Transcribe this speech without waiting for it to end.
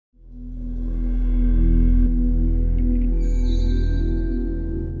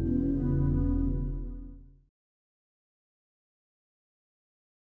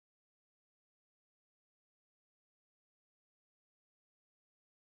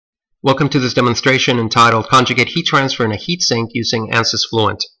Welcome to this demonstration entitled Conjugate Heat Transfer in a Heat Sink using ANSYS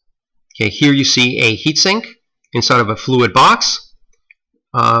Fluent. Okay, here you see a heat sink inside of a fluid box.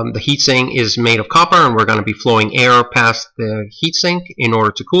 The heat sink is made of copper, and we're going to be flowing air past the heat sink in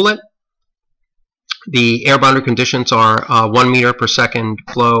order to cool it. The air boundary conditions are 1 meter per second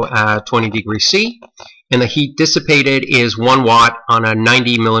flow at 20 degrees C, and the heat dissipated is 1 watt on a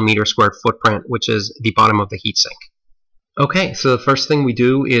 90 millimeter squared footprint, which is the bottom of the heat sink. Okay, so the first thing we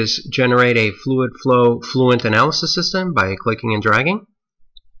do is generate a fluid flow fluent analysis system by clicking and dragging.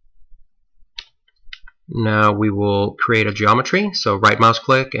 Now we will create a geometry, so right mouse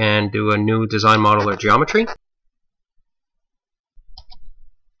click and do a new design model or geometry.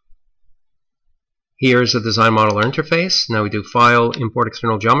 Here's a design model or interface. Now we do File, Import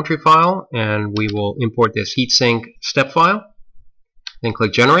External Geometry File, and we will import this heatsink step file. Then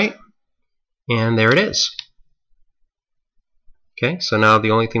click Generate, and there it is. Okay, so now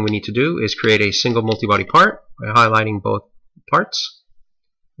the only thing we need to do is create a single multi-body part by highlighting both parts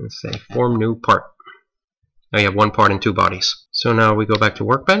and say Form New Part. Now you have one part and two bodies. So now we go back to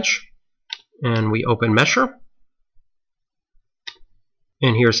Workbench and we open Mesher.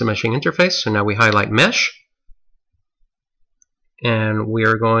 And here's the meshing interface. So now we highlight Mesh, and we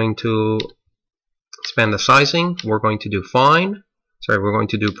are going to expand the sizing. We're going to do we're going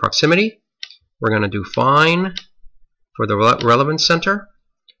to do Proximity. We're going to do Fine. For the relevance center,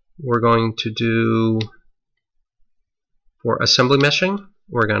 we're going to do, for assembly meshing,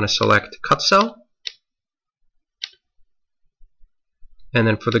 we're going to select cut cell. And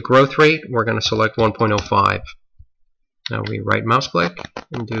then for the growth rate, we're going to select 1.05. Now we right mouse click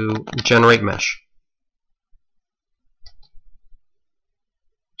and do generate mesh.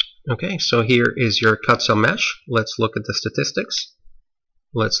 Okay, so here is your cut cell mesh. Let's look at the statistics.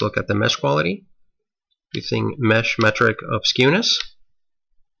 Let's look at the mesh quality. Using mesh metric of skewness,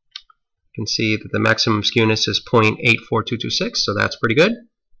 you can see that the maximum skewness is 0.84226, so that's pretty good.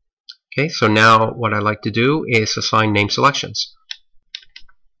 Okay, so now what I like to do is assign name selections.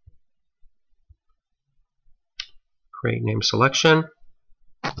 Create name selection,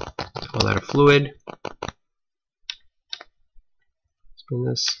 call that a fluid. Spin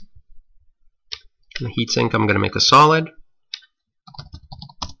this. In the heatsink, I'm going to make a solid.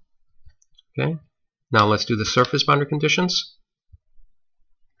 Okay. Now let's do the surface boundary conditions.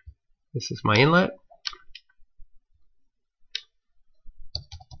 This is my inlet.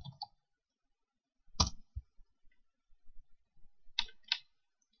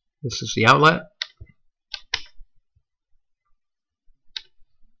 This is the outlet.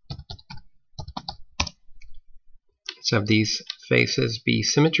 Let's have these faces be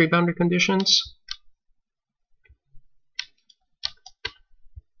symmetry boundary conditions.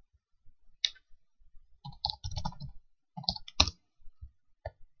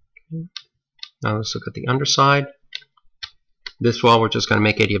 Now let's look at the underside. This wall we're just going to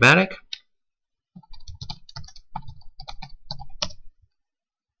make adiabatic.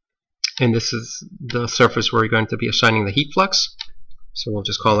 And this is the surface where we're going to be assigning the heat flux. So we'll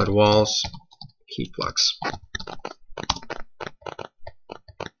just call it walls heat flux.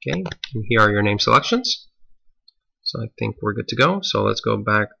 Okay, and here are your name selections. So I think we're good to go. So let's go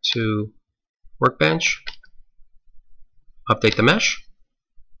back to Workbench, update the mesh.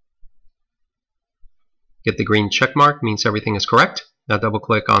 Get the green check mark, means everything is correct. Now double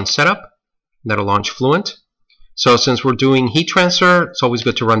click on Setup. That'll launch Fluent. So since we're doing heat transfer, it's always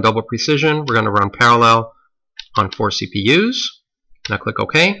good to run double precision. We're going to run parallel on 4 CPUs. Now click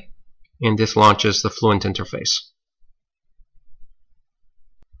OK, and this launches the Fluent interface.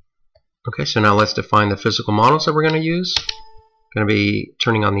 Okay, so now let's define the physical models that we're going to use. Going to be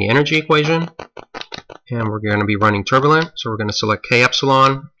turning on the energy equation, and we're going to be running turbulent. So we're going to select K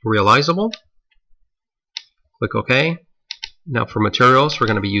epsilon realizable. Click OK. Now for materials, we're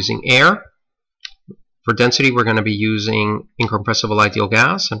going to be using air. For density, we're going to be using incompressible ideal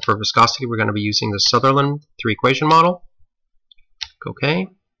gas. And for viscosity, we're going to be using the Sutherland 3-equation model. Click OK.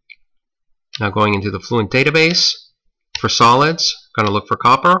 Now going into the Fluent database. For solids, going to look for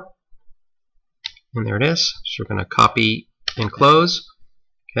copper. And there it is. So we're going to copy and close.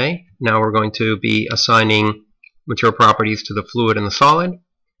 Okay. Now we're going to be assigning material properties to the fluid and the solid.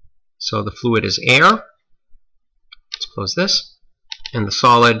 So the fluid is air. Let's close this. And the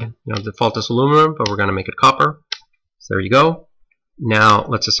solid, default is aluminum, but we're going to make it copper. So there you go. Now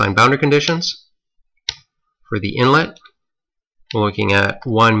let's assign boundary conditions. For the inlet, we're looking at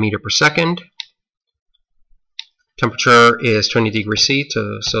 1 meter per second. Temperature is 20 degrees C,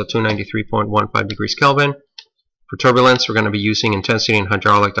 so 293.15 degrees Kelvin. For turbulence, we're going to be using intensity and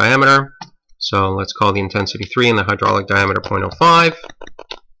hydraulic diameter. So let's call the intensity 3 and the hydraulic diameter 0.05.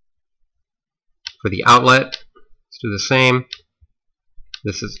 For the outlet, let's do the same.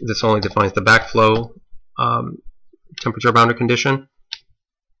 This only defines the backflow temperature boundary condition.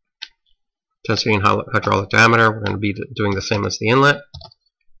 Intensity and hydraulic diameter, we're going to be doing the same as the inlet,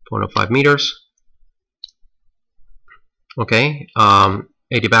 0.05 meters. Okay,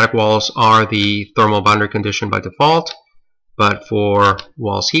 adiabatic walls are the thermal boundary condition by default, but for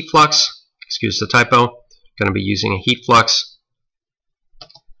walls heat flux, excuse the typo, going to be using a heat flux.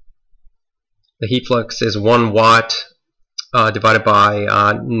 The heat flux is 1 watt divided by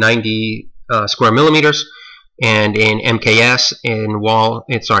 90 square millimeters, and in MKS, in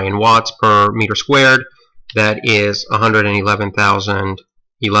watts per meter squared, that is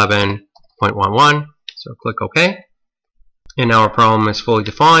 111,011.11. So click OK. And now our problem is fully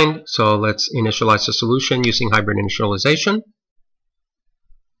defined, so let's initialize the solution using hybrid initialization.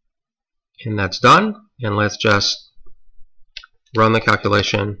 And that's done. And let's just run the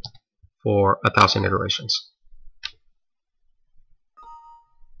calculation for 1,000 iterations.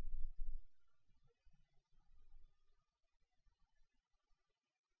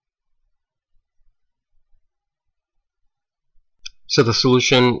 So the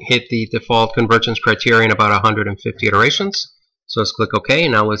solution hit the default convergence criteria in about 150 iterations. So let's click OK.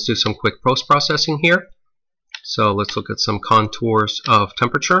 Now let's do some quick post-processing here. So let's look at some contours of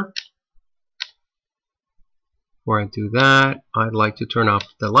temperature. Before I do that, I'd like to turn off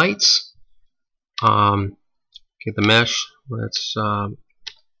the lights. Get the mesh. Let's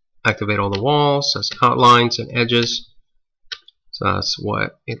activate all the walls as outlines and edges. So that's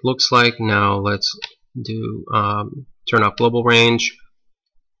what it looks like. Now let's do turn off global range,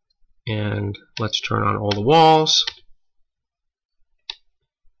 and let's turn on all the walls,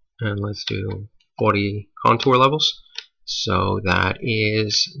 and let's do 40 contour levels. So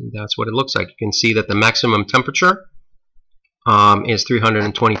that's what it looks like. You can see that the maximum temperature is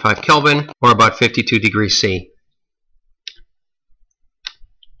 325 Kelvin, or about 52 degrees C.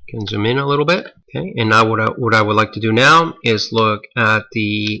 You can zoom in a little bit. Okay, and now what I would like to do now is look at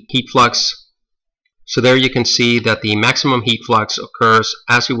the heat flux. So there you can see that the maximum heat flux occurs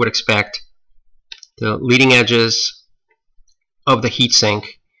as you would expect, the leading edges of the heat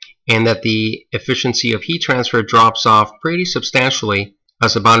sink, and that the efficiency of heat transfer drops off pretty substantially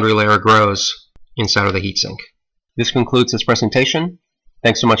as the boundary layer grows inside of the heat sink. This concludes this presentation.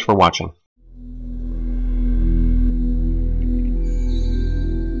 Thanks so much for watching.